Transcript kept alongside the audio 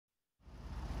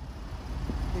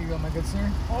go, my good sir.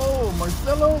 Oh,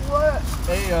 Marcelo, what?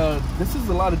 Hey, this is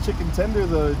a lot of chicken tenders.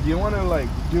 Do you want to, like,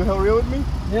 do Hell Real with me?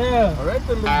 Yeah. All right,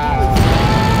 then let's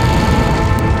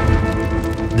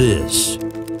do This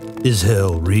is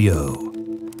Hell Rio.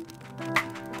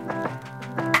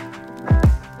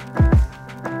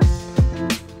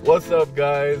 What's up,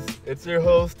 guys? It's your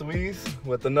host, Luis,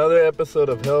 with another episode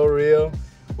of Hell Rio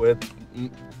with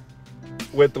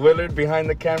Willard behind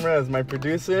the camera as my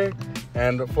producer.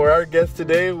 And for our guest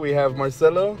today, we have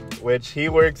Marcelo, which he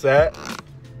works at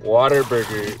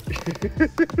Whataburger.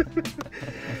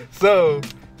 So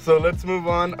let's move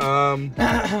on.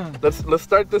 Let's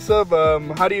start this up.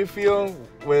 How do you feel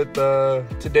with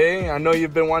today? I know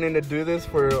you've been wanting to do this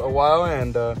for a while,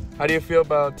 and how do you feel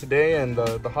about today and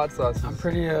the hot sauces? I'm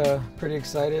pretty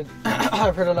excited.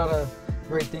 I've heard a lot of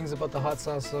great things about the hot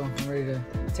sauce, so I'm ready to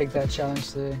take that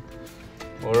challenge today.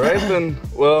 All right, then.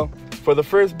 Well, for the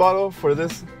first bottle,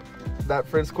 that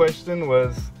first question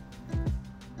was,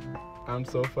 I'm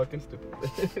so fucking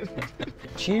stupid.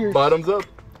 Cheers. Bottoms up.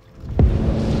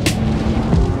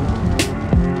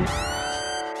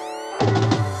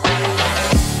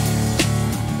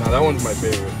 Now that one's my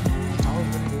favorite. That was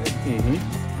really good.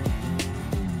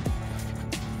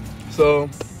 So.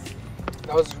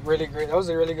 That was really great. That was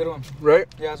a really good one. Right?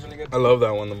 Yeah, it was really good. I love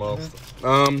that one the most.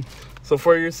 So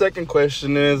for your second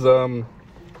question is,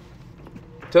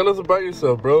 tell us about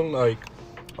yourself, bro. Like,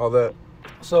 all that.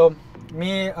 So,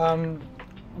 me,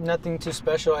 nothing too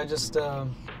special. I'm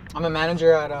a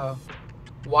manager at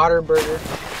Whataburger,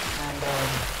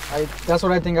 and that's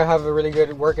what I think. I have a really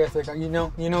good work ethic. You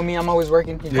know me. I'm always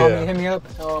working. You call me, hit me up.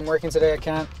 Oh, I'm working today. I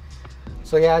can't.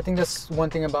 So yeah, I think that's one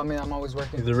thing about me. I'm always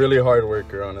working. He's a really hard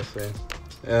worker, honestly.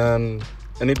 And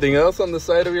anything else on the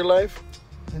side of your life?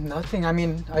 Nothing. I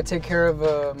mean, I take care of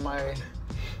Ale.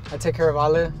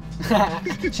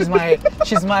 she's my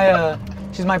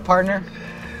partner.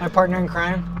 My partner in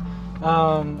crime.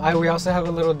 We also have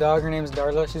a little dog. Her name's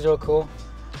Darla. She's real cool.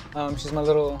 She's my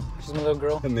little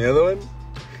girl. And the other one?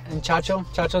 And Chacho,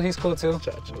 he's cool too.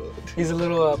 Chacho. He's a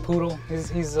little poodle.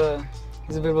 He's a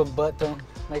bit of a butt though.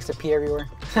 Likes to pee everywhere.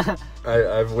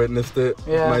 I've witnessed it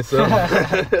myself.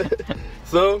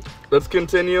 So let's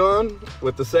continue on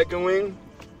with the second wing,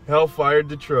 Hellfire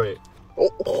Detroit. If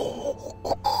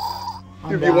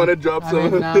you want to drop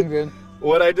some. Nah, I'm good.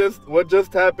 What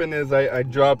just happened is I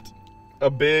dropped a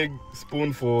big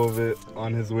spoonful of it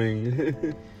on his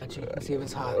wing. Let's see if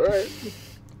it's hot. All right.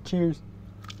 Cheers.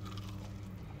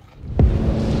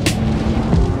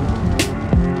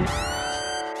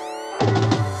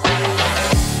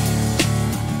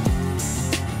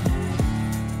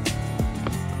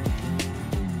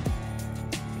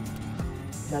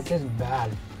 That tastes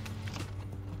bad.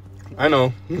 I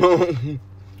know. But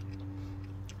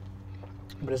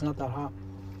it's not that hot.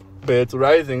 But it's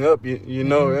rising up, you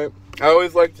know, right? I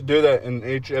always like to do that in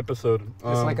each episode.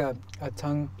 It's like a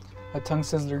tongue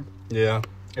sizzler. Yeah.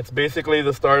 It's basically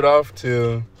the start off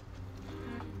to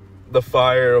the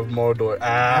fire of Mordor.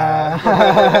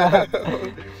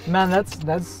 Man,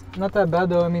 that's not that bad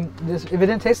though. I mean, if it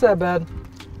didn't taste that bad,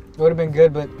 it would have been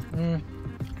good, but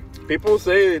people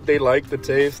say they like the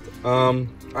taste.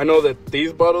 I know that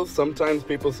these bottles, sometimes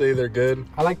people say they're good.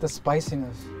 I like the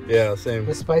spiciness. Yeah, same.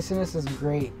 The spiciness is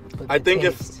great. But I think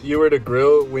if you were to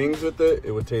grill wings with it,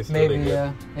 it would taste maybe really good.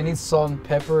 Yeah. It needs salt and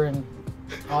pepper and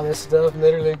all this stuff,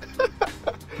 literally.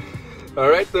 All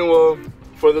right, then. Well,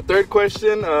 for the third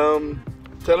question,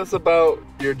 tell us about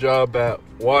your job at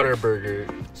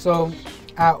Whataburger. So,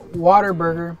 at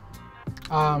Whataburger,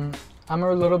 I'm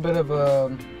a little bit of a,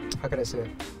 how could I say it?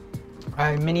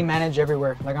 I mini manage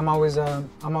everywhere. Like I'm always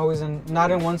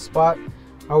not in one spot.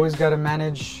 I always got to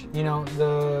manage,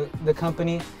 the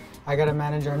company. I got to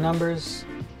manage our numbers,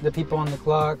 the people on the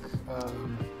clock,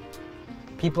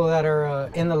 people that are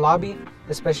in the lobby,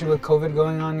 especially with COVID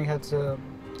going on. You have to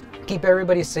keep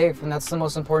everybody safe, and that's the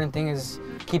most important thing, is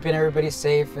keeping everybody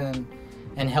safe and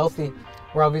healthy.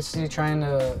 We're obviously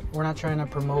we're not trying to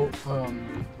promote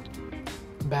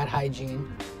bad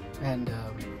hygiene and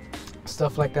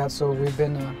stuff like that. So we've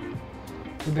been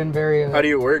very. How do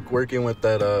you working with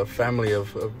that family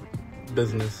of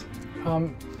business?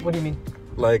 What do you mean?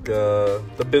 Like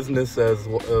the business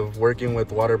of working with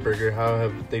Whataburger, how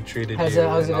have they treated you?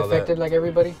 Has it affected like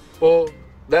everybody? Well,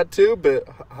 that too, but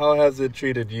how has it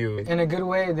treated you? In a good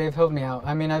way. They've helped me out.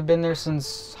 I mean, I've been there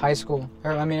since high school.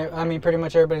 I mean, pretty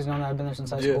much everybody's known that I've been there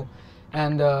since high school,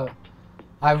 and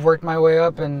I've worked my way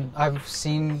up, and I've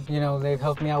seen, they've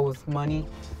helped me out with money.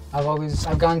 I've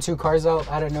gotten 2 cars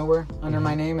out of nowhere under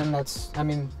my name, and that's, I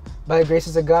mean, by the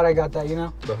graces of God, I got that,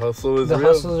 The hustle is real. real.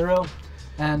 The hustle is real.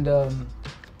 And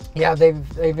Yeah, they've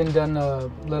even done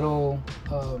little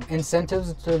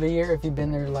incentives through the year. If you've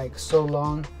been there like so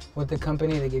long with the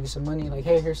company, they give you some money. Like,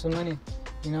 hey, here's some money,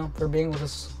 for being with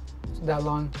us that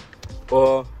long.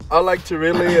 Well, I like to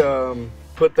really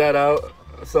put that out,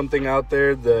 something out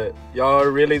there that y'all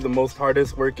are really the most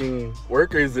hardest working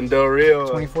workers in Del Rio.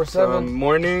 24/7. From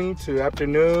morning to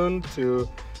afternoon to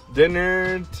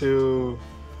dinner to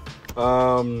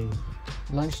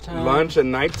Lunchtime. lunch and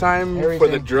nighttime. Everything. For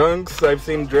the drunks. I've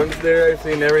seen drunks there. I've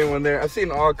seen everyone there. I've seen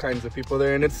all kinds of people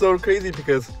there. And it's so crazy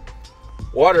because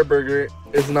Whataburger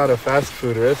is not a fast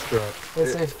food restaurant.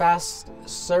 It's a fast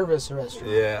service restaurant.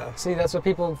 Yeah. See, that's what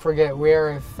people forget. We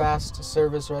are a fast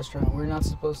service restaurant. We're not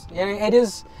supposed to. And it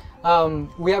is.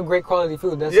 We have great quality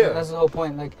food. That's the whole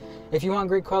point. Like, if you want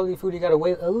great quality food, you gotta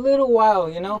wait a little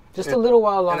while. Just a little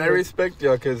while longer. And I respect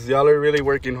y'all because y'all are really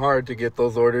working hard to get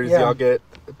those orders. Yeah. Y'all get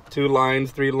 2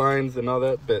 lines, 3 lines, and all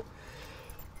that. But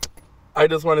I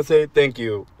just want to say thank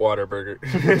you, Whataburger.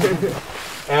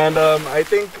 And I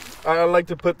think I like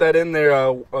to put that in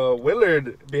there.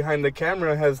 Willard behind the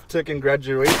camera has taken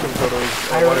graduation photos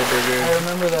at Whataburger. I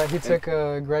remember that. He took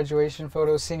graduation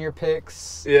photos, senior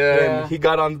pics. Yeah, and he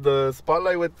got on the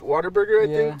spotlight with Whataburger, I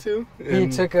think, too. He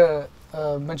And took a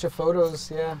bunch of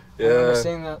photos, I remember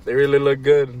seeing that. They really look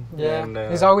good. Yeah, and,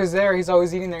 he's always there. He's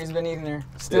always eating there. He's been eating there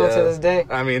still to this day.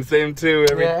 I mean, same too.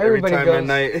 Every everybody time goes. at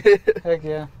night. Heck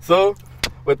yeah. So,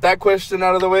 with that question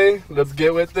out of the way, let's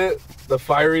get with it. The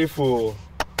fiery fool.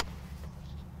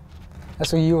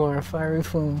 That's what you are, a fiery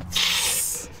fool.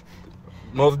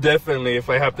 Most definitely, if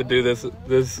I have to do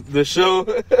this show.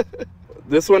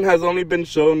 This one has only been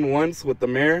shown once with the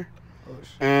mayor,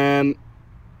 and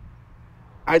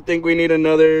I think we need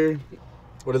another.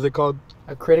 What is it called?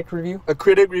 A critic review. A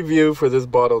critic review for this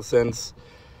bottle, since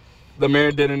the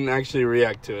mayor didn't actually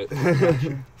react to it.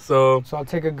 So I'll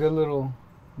take a good little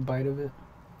bite of it.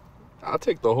 I'll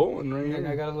take the whole one right here.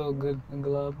 I got a little good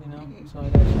glove, So I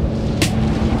got you.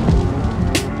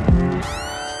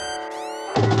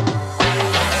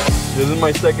 This is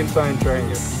my second time trying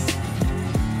it.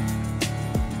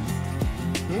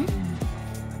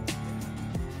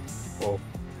 Oh.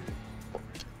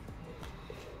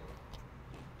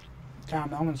 Damn,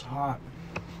 that one's hot.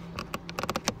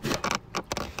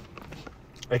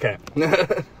 I can't.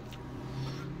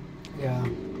 Yeah.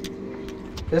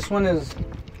 This one is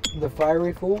the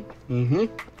fiery fool.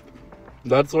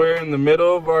 That's where in the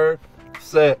middle of our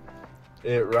set,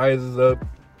 it rises up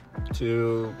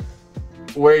to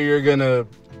where you're gonna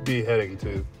be heading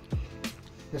to.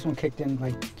 This one kicked in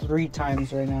like 3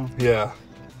 times right now. Yeah.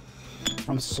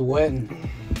 I'm sweating.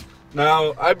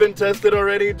 Now, I've been tested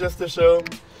already just to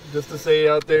say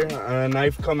out there, and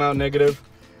I've come out negative.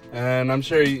 And I'm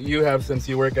sure you have, since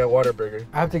you work at Whataburger.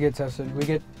 I have to get tested.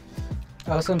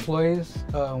 Us employees,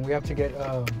 we have to get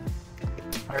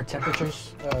our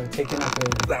temperatures taken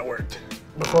at That worked.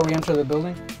 before we enter the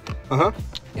building. Uh-huh.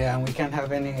 Yeah, and we can't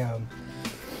have any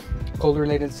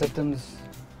cold-related symptoms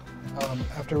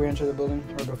after we enter the building,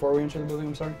 or before we enter the building,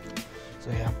 I'm sorry. So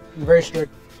yeah, very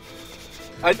strict.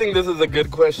 I think this is a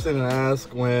good question to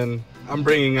ask when I'm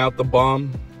bringing out the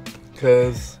bomb,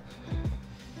 because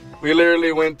we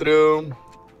literally went through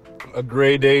a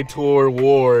Gray Day tour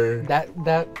war.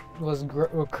 That was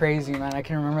crazy, man. I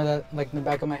can remember that like in the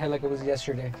back of my head like it was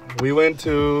yesterday. We went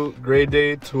to Gray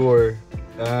Day tour,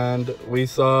 and we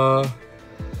saw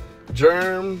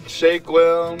Germ,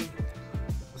 Shakewell,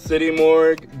 City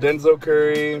Morgue, Denzel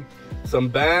Curry, some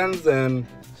bands, and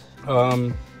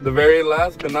the very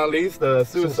last but not least, the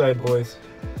Suicide Boys.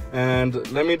 And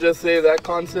let me just say that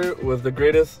concert was the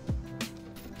greatest.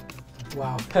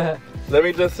 Wow. Let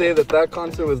me just say that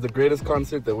concert was the greatest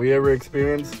concert that we ever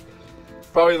experienced.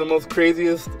 Probably the most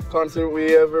craziest concert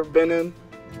we ever been in.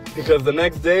 Because the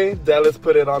next day, Dallas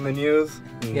put it on the news,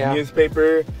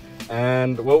 newspaper,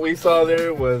 and what we saw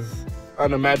there was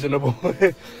unimaginable.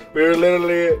 We were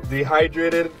literally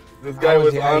dehydrated. This guy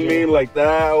was on me like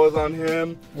that. I was on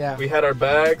him. Yeah. We had our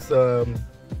bags.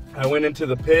 I went into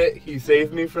the pit. He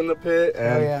saved me from the pit.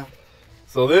 And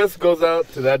so this goes out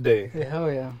to that day. Yeah,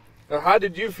 hell yeah. How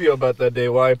did you feel about that day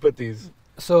while I put these?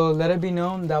 So let it be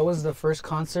known, that was the first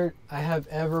concert I have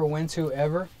ever went to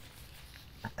ever.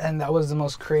 And that was the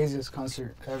most craziest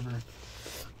concert ever.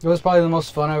 It was probably the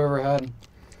most fun I've ever had.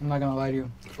 I'm not gonna lie to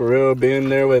you. For real, being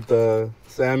there with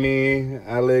Sammy,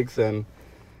 Alex, and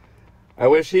I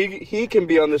wish he can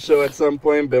be on the show at some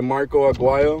point, but Marco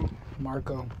Aguayo.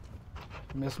 Marco.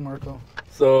 Miss Marco.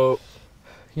 So...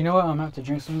 You know what? I'm gonna have to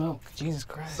drink some milk. Jesus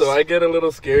Christ. So I get a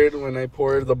little scared when I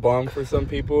pour the bomb for some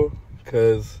people,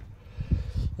 because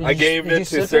I gave it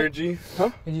to Sergi. Huh?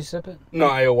 Did you sip it? No,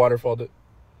 I waterfalled it.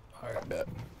 Alright, bet.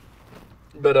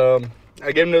 but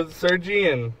I gave him the surgery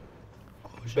and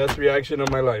best reaction of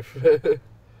my life.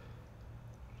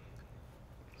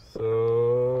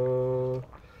 So,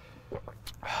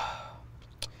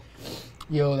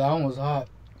 Yo, that one was hot.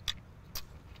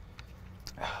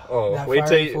 oh, That wait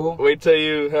fiery fool. till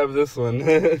you have this one.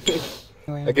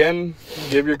 Again,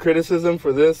 give your criticism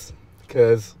for this,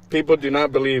 because people do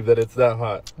not believe that it's that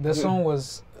hot. This one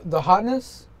was the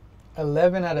hotness,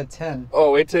 11 out of 10.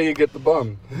 Oh, wait till you get the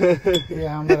bum.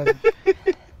 Yeah, I'm gonna.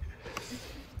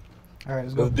 All right,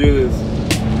 let's go. Let's do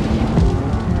this.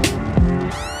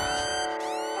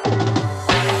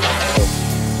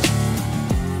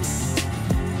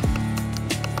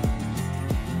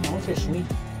 I won't say sweet.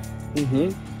 Mm-hmm.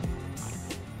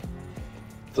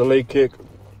 It's a late kick.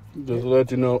 Just to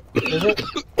let you know. Is it?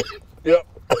 Yep.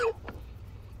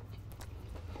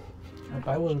 My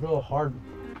bite was real hard.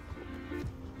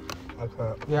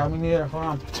 Okay. Yeah, me neither. Hold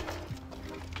on.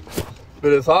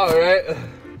 But it's hot, right?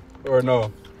 Or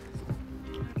no?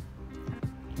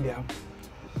 Yeah.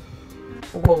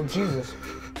 Whoa, Jesus.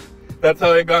 That's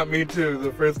how it got me too.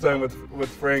 The first time with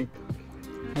Frank.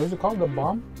 What is it called? The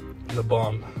bomb? The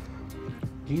bomb.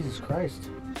 Jesus Christ.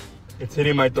 It's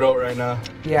hitting my throat right now.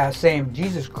 Yeah, same.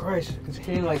 Jesus Christ. It's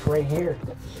hitting like right here.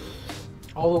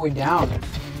 All the way down.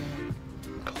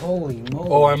 Holy moly.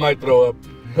 Oh, I might throw up.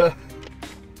 But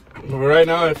right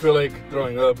now I feel like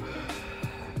throwing up.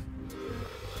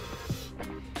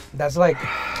 That's like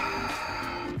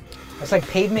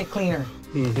pavement cleaner.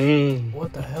 Mm-hmm.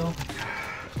 What the hell?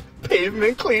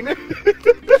 Pavement cleaner.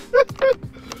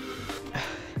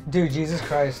 Dude, Jesus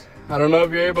Christ. I don't know if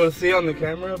you're able to see on the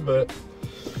camera, but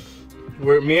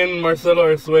me and Marcelo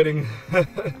are sweating.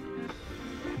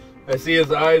 I see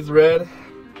his eyes red.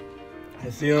 I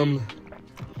see him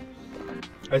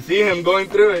going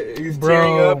through it. He's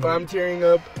tearing up. I'm tearing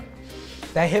up.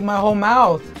 That hit my whole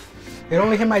mouth. It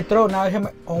only hit my throat. Now it hit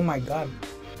my... Oh my God.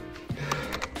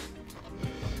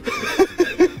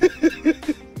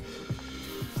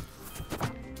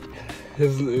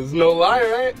 It's no lie,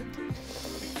 right?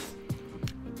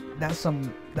 That's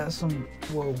some,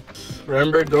 whoa.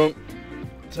 Remember, don't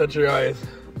touch your eyes.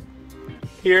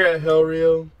 Here at Hell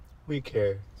Rio, we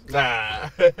care. Nah.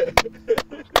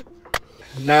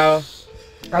 Now,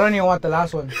 I don't even want the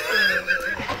last one.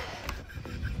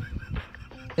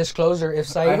 Disclosure, if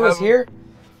Saeed was here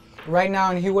right now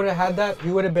and he would have had that,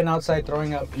 he would have been outside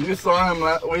throwing up. you saw him.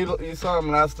 You saw him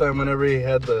last time whenever he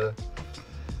had the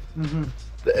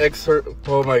excerpt.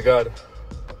 Oh my God.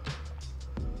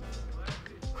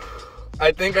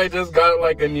 I think I just got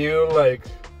like a new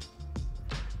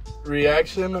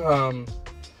reaction.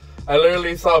 I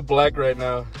literally saw black right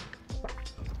now.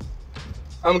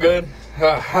 I'm good.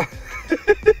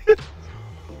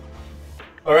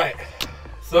 All right.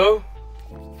 So,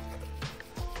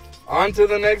 on to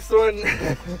the next one.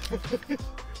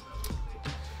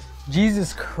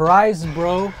 Jesus Christ,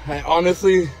 bro. I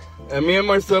honestly, and me and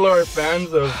Marcelo are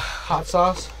fans of Hot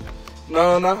sauce.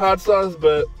 no, not hot sauce,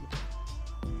 but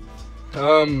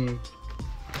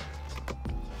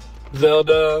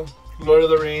Zelda, Lord of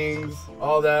the Rings,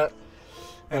 all that.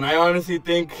 And I honestly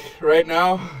think right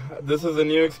now, this is a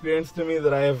new experience to me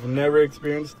that I have never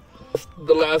experienced.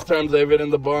 The last times I've been in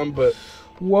the bomb, but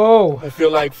Whoa. I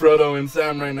feel like Frodo and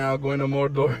Sam right now going to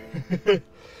Mordor.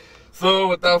 So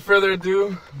without further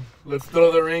ado, let's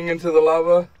throw the ring into the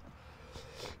lava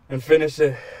and finish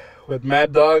it with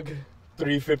Mad Dog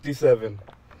 357.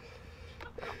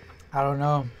 I don't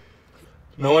know.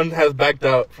 No one has backed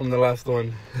out from the last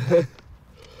one.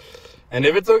 And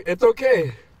if it's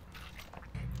okay.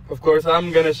 Of course,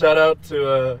 I'm going to shout out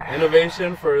to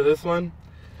Innovation for this one.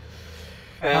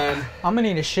 And I'm gonna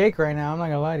need a shake right now. I'm not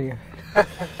gonna lie to you.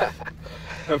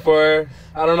 and for,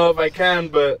 I don't know if I can,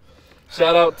 but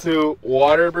shout out to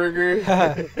Waterburger.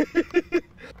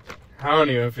 I don't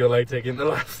even feel like taking the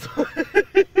last one.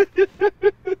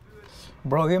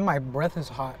 Bro, even my breath is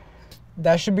hot.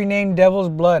 That should be named Devil's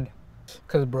Blood.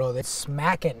 Cause bro, they're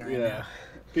smacking right now.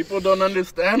 People don't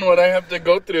understand what I have to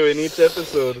go through in each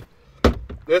episode.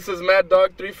 This is Mad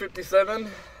Dog 357.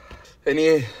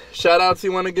 Any shout outs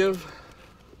you want to give?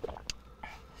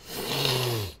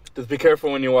 Just be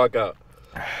careful when you walk out.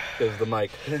 Because the mic.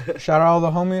 Shout out all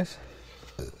the homies.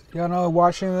 Y'all know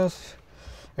watching this.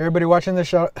 Everybody watching this,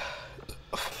 shout out.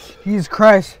 Jesus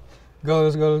Christ. Go,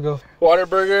 let's go, let's go.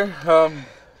 Waterburger.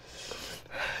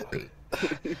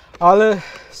 Olive,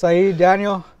 Saeed,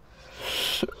 Daniel.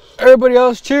 Everybody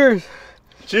else, cheers.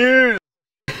 Cheers.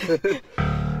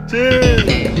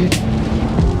 Cheers.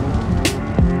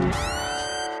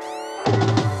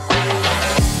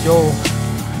 Yo.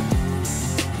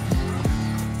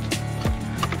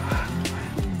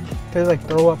 Tastes like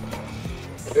throw up.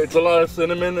 It's a lot of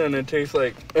cinnamon and it tastes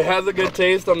like, it has a good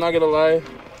taste, I'm not gonna lie.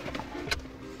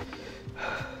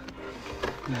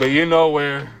 But you know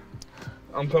where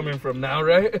I'm coming from now,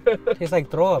 right? Tastes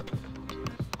like throw up.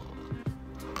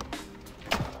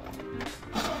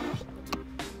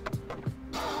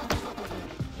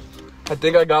 I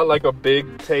think I got like a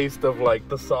big taste of like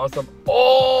the sauce.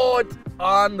 Oh, it's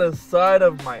on the side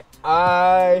of my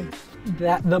eye.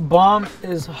 The bomb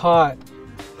is hot.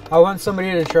 I want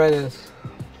somebody to try this.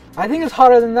 I think it's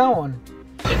hotter than that one.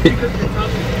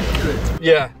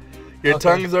 Yeah, your Okay.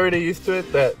 tongue is already used to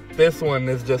it. That this one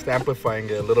is just amplifying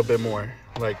it a little bit more,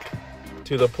 like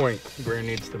to the point where it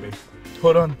needs to be.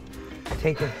 Hold on,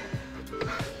 Take it.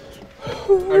 I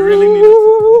really need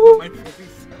to my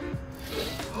face.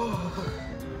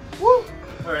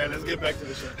 All right, let's get back to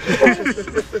the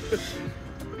show.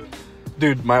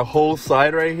 Dude, my whole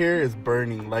side right here is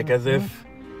burning, like as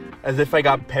if I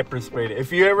got pepper sprayed.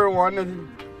 If you ever wanted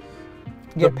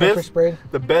Get pepper sprayed.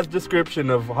 the best description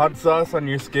of hot sauce on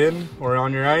your skin or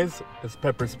on your eyes is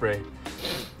pepper spray.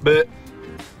 But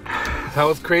that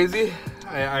was crazy.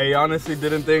 I honestly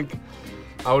didn't think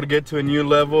I would get to a new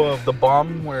level of the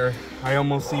bomb where I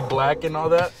almost see black and all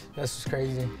that. This is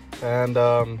crazy. And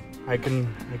I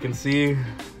can see.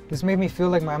 This made me feel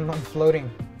like I'm floating.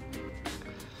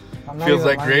 I'm not Feels even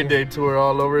like lying Great to you. Day tour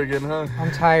all over again, huh?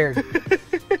 I'm tired.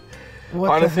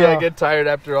 What Honestly, the hell? I get tired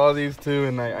after all these too,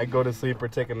 and I go to sleep or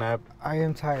take a nap. I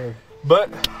am tired. But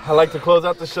I like to close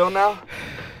out the show now.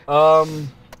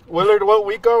 Willard, what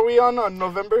week are we on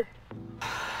November?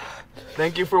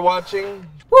 Thank you for watching.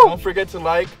 Woo! Don't forget to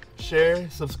like, share,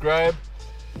 subscribe.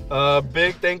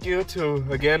 Big thank you to,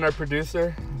 again, our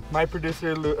producer, my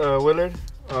producer, Willard.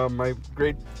 My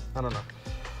great, I don't know.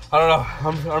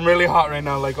 I'm really hot right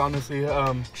now, like honestly.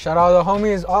 Shout out to the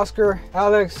homies, Oscar,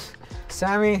 Alex,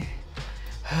 Sammy,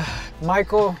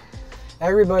 Michael,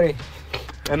 everybody.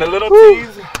 And a little Woo!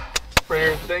 tease for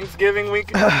Thanksgiving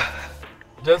week.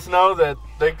 Just know that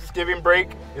Thanksgiving break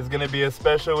is gonna be a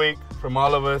special week from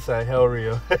all of us at Hell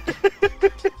Rio.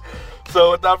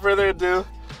 So without further ado,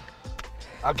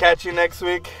 I'll catch you next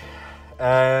week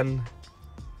and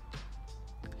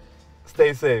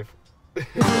stay safe.